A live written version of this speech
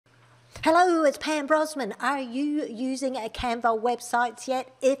Hello, it's Pam Brossman. Are you using a Canva websites yet?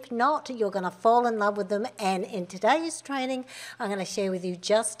 If not, you're going to fall in love with them. And in today's training, I'm going to share with you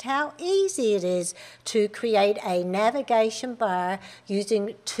just how easy it is to create a navigation bar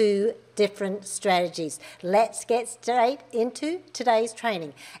using two different strategies. Let's get straight into today's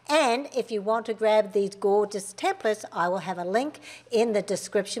training. And if you want to grab these gorgeous templates, I will have a link in the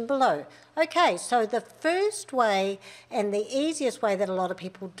description below. Okay, so the first way and the easiest way that a lot of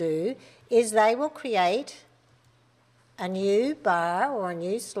people do is they will create a new bar or a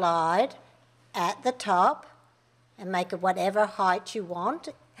new slide at the top and make it whatever height you want.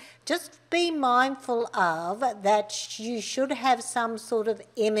 Just be mindful of that you should have some sort of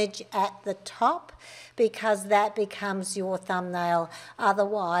image at the top because that becomes your thumbnail.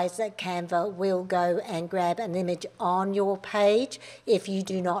 Otherwise, Canva will go and grab an image on your page if you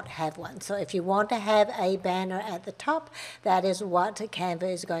do not have one. So if you want to have a banner at the top, that is what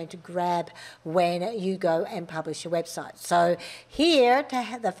Canva is going to grab when you go and publish your website. So here,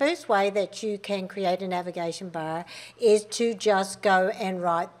 the first way that you can create a navigation bar is to just go and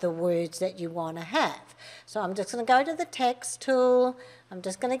write the words that you want to have. So I'm just going to go to the text tool. I'm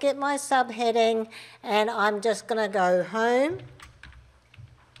just going to get my subheading and I'm just going to go home.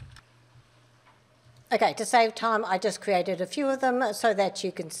 Okay, to save time, I just created a few of them so that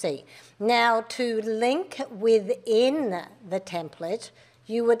you can see. Now, to link within the template,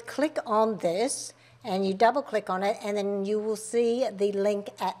 you would click on this and you double click on it and then you will see the link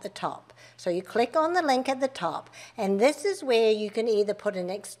at the top. So you click on the link at the top and this is where you can either put an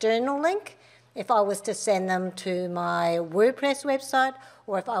external link if I was to send them to my WordPress website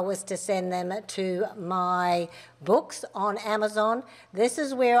or if I was to send them to my books on Amazon. This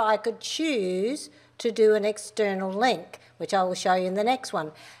is where I could choose to do an external link, which I will show you in the next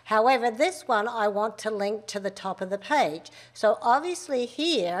one. However, this one I want to link to the top of the page. So obviously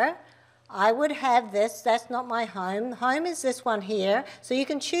here, I would have this, that's not my home. Home is this one here. So you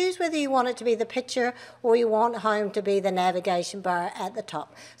can choose whether you want it to be the picture or you want home to be the navigation bar at the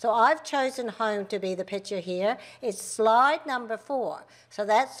top. So I've chosen home to be the picture here. It's slide number 4. So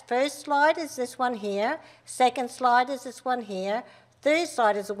that's first slide is this one here. Second slide is this one here. Third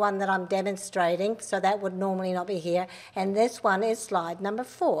slide is the one that I'm demonstrating, so that would normally not be here. And this one is slide number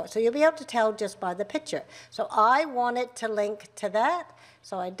 4. So you'll be able to tell just by the picture. So I want it to link to that.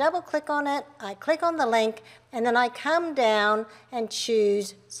 So I double click on it, I click on the link, and then I come down and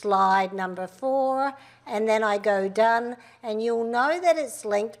choose slide number 4, and then I go done, and you'll know that it's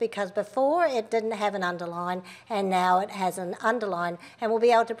linked because before it didn't have an underline, and now it has an underline, and we'll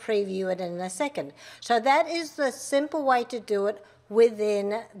be able to preview it in a second. So that is the simple way to do it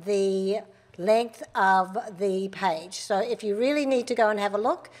within the length of the page. So if you really need to go and have a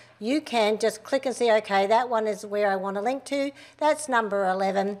look, you can just click and see, okay, that one is where I want to link to. That's number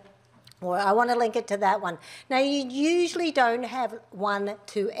 11, or I want to link it to that one. Now, you usually don't have one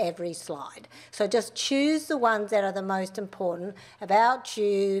to every slide. So just choose the ones that are the most important about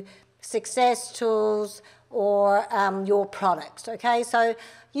you, success tools, or your products, okay? So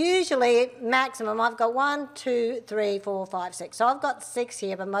usually, maximum, I've got 1, 2, 3, 4, 5, 6. So I've got 6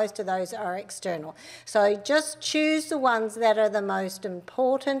 here, but most of those are external. So just choose the ones that are the most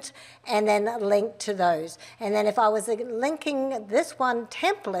important and then link to those. And then if I was linking this one,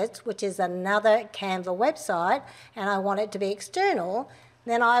 templates, which is another Canva website, and I want it to be external,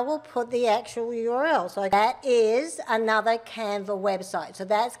 then I will put the actual URL. So that is another Canva website. So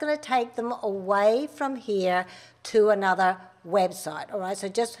that's going to take them away from here to another website. All right, so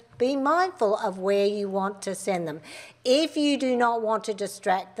just be mindful of where you want to send them. If you do not want to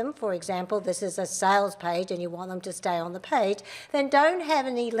distract them, for example, this is a sales page and you want them to stay on the page, then don't have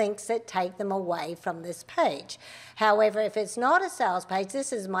any links that take them away from this page. However, if it's not a sales page,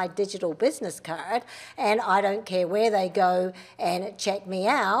 this is my digital business card and I don't care where they go and check me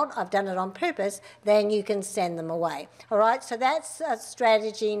out, I've done it on purpose, then you can send them away. All right, so that's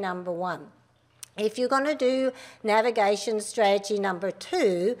strategy number 1. If you're going to do navigation strategy number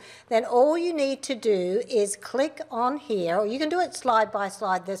 2, then all you need to do is click on here, or you can do it slide by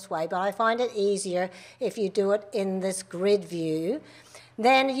slide this way, but I find it easier if you do it in this grid view.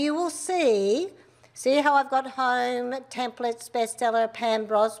 Then you will see how I've got home, templates, bestseller, Pam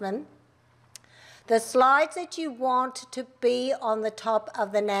Brossman. The slides that you want to be on the top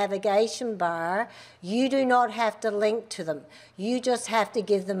of the navigation bar, you do not have to link to them. You just have to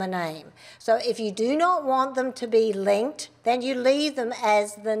give them a name. So if you do not want them to be linked, then you leave them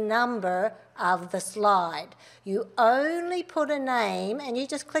as the number of the slide. You only put a name and you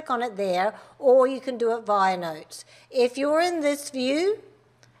just click on it there, or you can do it via notes. If you're in this view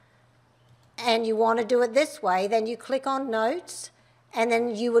and you want to do it this way, then you click on notes and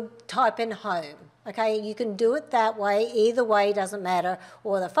then you would type in home. Okay, you can do it that way. Either way doesn't matter.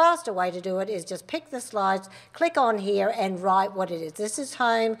 Or the faster way to do it is just pick the slides, click on here and write what it is. This is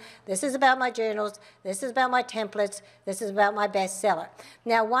home. This is about my journals. This is about my templates. This is about my bestseller.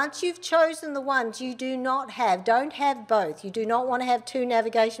 Now, once you've chosen the ones you don't have both. You do not want to have two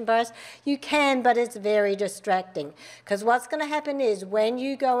navigation bars. You can, but it's very distracting. Because what's going to happen is when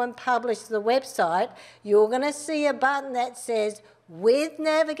you go and publish the website, you're going to see a button that says with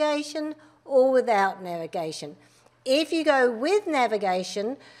navigation or without navigation. If you go with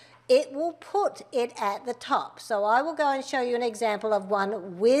navigation, it will put it at the top. So I will go and show you an example of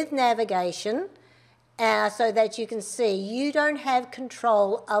one with navigation so that you can see you don't have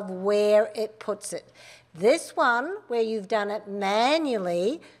control of where it puts it. This one, where you've done it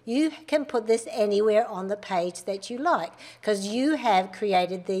manually, you can put this anywhere on the page that you like because you have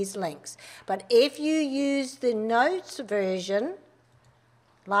created these links. But if you use the notes version,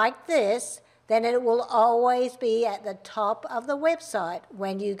 like this, then it will always be at the top of the website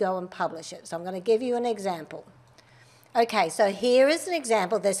when you go and publish it. So I'm going to give you an example. Okay, so here is an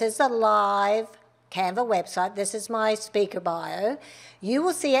example. This is a live Canva website. This is my speaker bio. You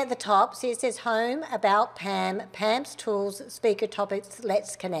will see at the top, see it says Home, About Pam, Pam's Tools, Speaker Topics,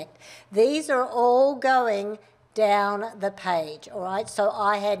 Let's Connect. These are all going down the page, all right? So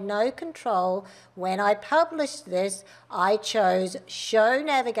I had no control. When I published this, I chose Show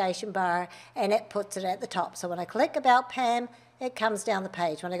Navigation Bar, and it puts it at the top. So when I click About Pam, it comes down the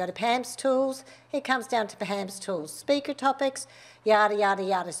page. When I go to Pam's Tools, it comes down to Pam's Tools. Speaker Topics, yada, yada,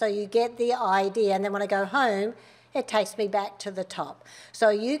 yada. So you get the idea. And then when I go home, it takes me back to the top.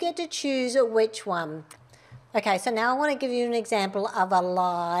 So you get to choose which one. Okay, so now I want to give you an example of a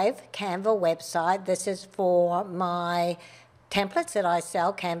live Canva website. This is for my templates that I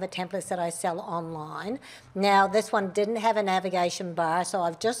sell, Canva templates that I sell online. Now, this one didn't have a navigation bar, so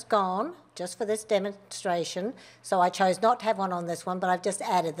I've just gone, just for this demonstration. So I chose not to have one on this one, but I've just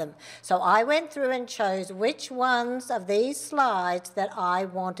added them. So I went through and chose which ones of these slides that I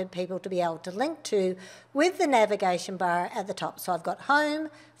wanted people to be able to link to with the navigation bar at the top. So I've got home,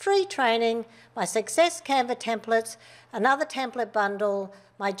 free training, my success Canva templates, another template bundle,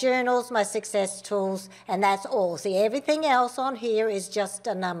 my journals, my success tools, and that's all. See, everything else on here is just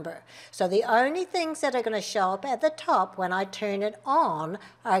a number. So the only things that are going to show up at the top when I turn it on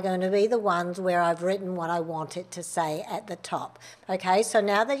are going to be the ones where I've written what I want it to say at the top. Okay, so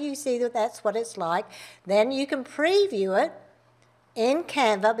now that you see that that's what it's like, then you can preview it in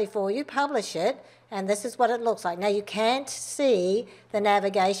Canva before you publish it, and this is what it looks like. Now, you can't see the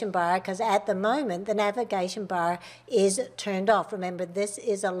navigation bar because at the moment the navigation bar is turned off. Remember, this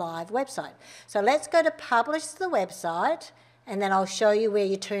is a live website. So let's go to publish the website, and then I'll show you where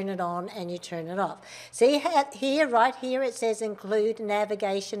you turn it on and you turn it off. See here, right here, it says include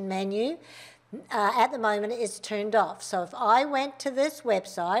navigation menu. At the moment it's turned off. So if I went to this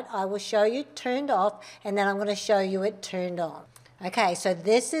website, I will show you turned off, and then I'm going to show you it turned on. Okay, so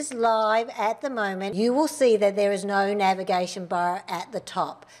this is live at the moment. You will see that there is no navigation bar at the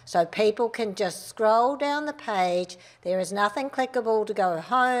top. So people can just scroll down the page. There is nothing clickable to go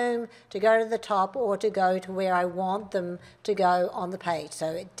home, to go to the top, or to go to where I want them to go on the page. So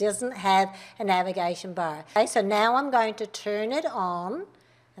it doesn't have a navigation bar. Okay, so now I'm going to turn it on,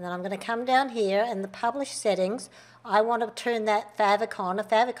 and then I'm going to come down here in the publish settings. I want to turn that favicon. A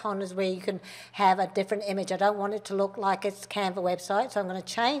favicon is where you can have a different image. I don't want it to look like it's Canva website, so I'm going to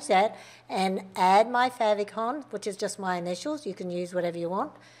change that and add my favicon, which is just my initials. You can use whatever you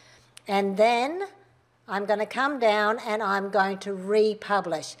want. And then I'm going to come down and I'm going to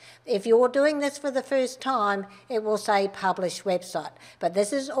republish. If you're doing this for the first time, it will say publish website. But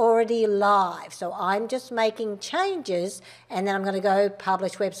this is already live, so I'm just making changes, and then I'm going to go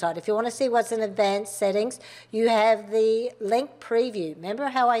publish website. If you want to see what's in advanced settings, you have the link preview. Remember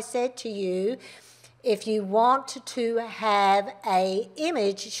how I said to you, if you want to have an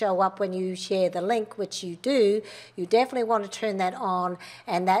image show up when you share the link, which you do, you definitely want to turn that on,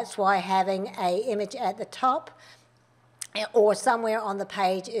 and that's why having an image at the top or somewhere on the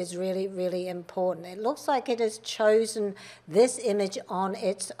page is really, really important. It looks like it has chosen this image on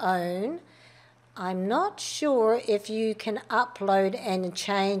its own. I'm not sure if you can upload and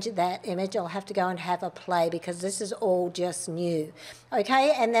change that image. I'll have to go and have a play because this is all just new.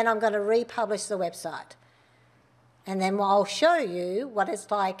 Okay, and then I'm going to republish the website. And then I'll show you what it's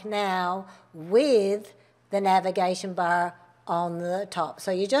like now with the navigation bar on the top.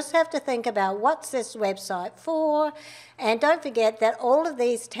 So you just have to think about what's this website for, and don't forget that all of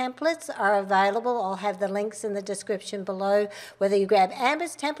these templates are available. I'll have the links in the description below. Whether you grab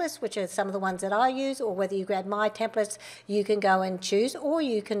Amber's templates, which are some of the ones that I use, or whether you grab my templates, you can go and choose, or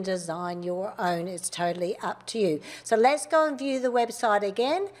you can design your own. It's totally up to you. So let's go and view the website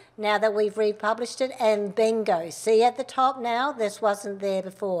again now that we've republished it, and bingo. See at the top now, this wasn't there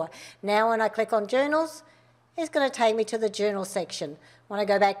before. Now when I click on journals, it's going to take me to the journal section. When I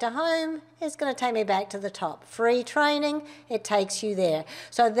go back to home, it's going to take me back to the top. Free training, it takes you there.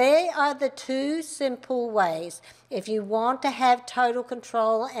 So there are the two simple ways. If you want to have total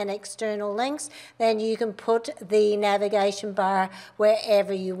control and external links, then you can put the navigation bar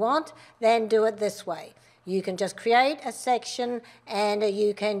wherever you want. Then do it this way. You can just create a section and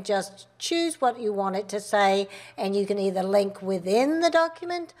you can just choose what you want it to say, and you can either link within the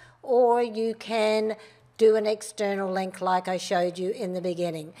document or you can do an external link like I showed you in the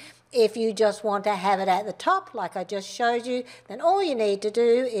beginning. If you just want to have it at the top like I just showed you, then all you need to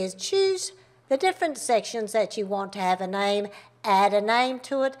do is choose the different sections that you want to have a name, add a name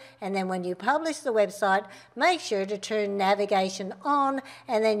to it, and then when you publish the website, make sure to turn navigation on,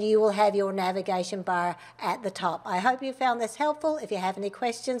 and then you will have your navigation bar at the top. I hope you found this helpful. If you have any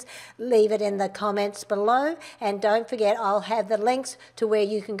questions, leave it in the comments below, and don't forget I'll have the links to where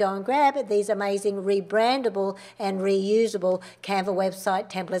you can go and grab these amazing rebrandable and reusable Canva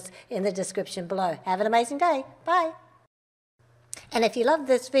website templates in the description below. Have an amazing day. Bye. And if you love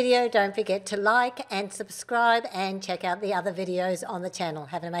this video, don't forget to like and subscribe and check out the other videos on the channel.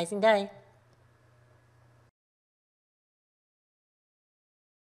 Have an amazing day.